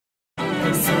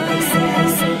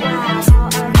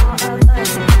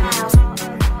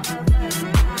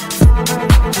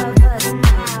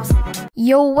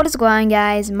Yo, what is going on,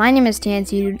 guys? My name is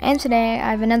TNTDOOD, and today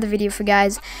I have another video for you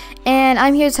guys, and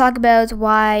I'm here to talk about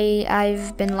why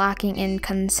I've been lacking in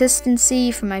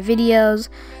consistency for my videos.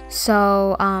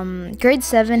 So grade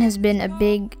 7 has been a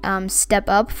big step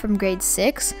up from grade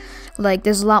 6. Like,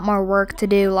 there's a lot more work to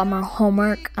do, a lot more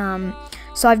homework,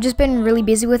 so I've just been really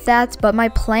busy with that. But my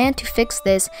plan to fix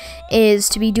this is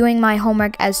to be doing my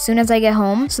homework as soon as I get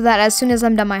home, so that as soon as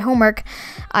I'm done my homework,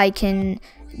 I can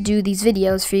do these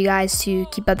videos for you guys to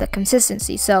keep up the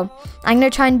consistency. So I'm gonna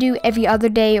try and do every other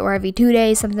day or every 2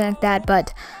 days, something like that,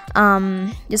 but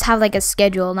just have like a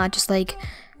schedule, not just like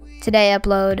today I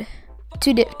upload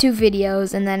two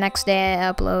videos and then next day I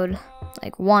upload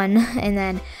like one, and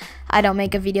then I don't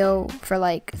make a video for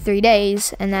like 3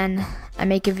 days and then I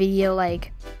make a video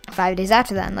like 5 days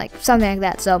after that, and like something like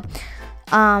that. So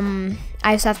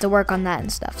I just have to work on that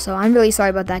and stuff. So I'm really sorry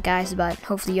about that, guys, but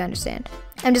hopefully you understand.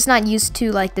 I'm just not used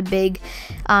to like the big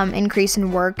increase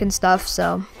in work and stuff.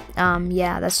 So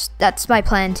yeah, that's my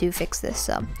plan to fix this.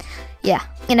 So yeah,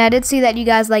 and I did see that you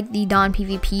guys like the Dawn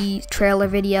PvP trailer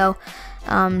video.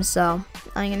 So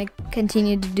I'm gonna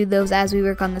continue to do those as we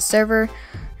work on the server.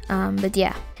 But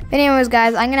yeah. But anyways,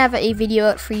 guys, I'm gonna have a video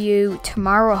out for you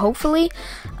tomorrow, hopefully.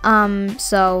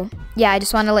 So yeah, I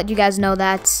just want to let you guys know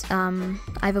that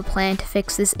I have a plan to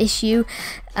fix this issue.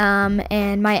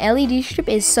 And my LED strip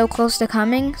is so close to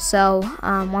coming. So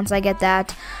once I get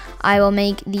that, I will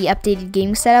make the updated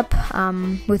game setup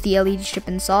with the LED strip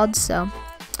installed. So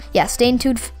yeah, stay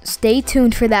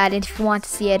tuned for that. And if you want to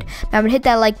see it, remember to hit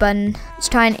that like button. Let's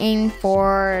try and aim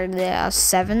for the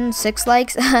 6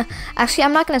 likes. Actually,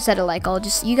 I'm not gonna set a like goal.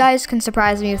 Just you guys can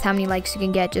surprise me with how many likes you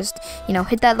can get. Just, you know,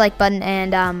 hit that like button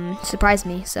and surprise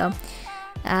me. So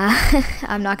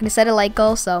I'm not gonna set a like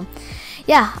goal. So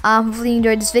yeah, hopefully you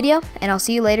enjoyed this video, and I'll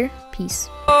see you later. Peace.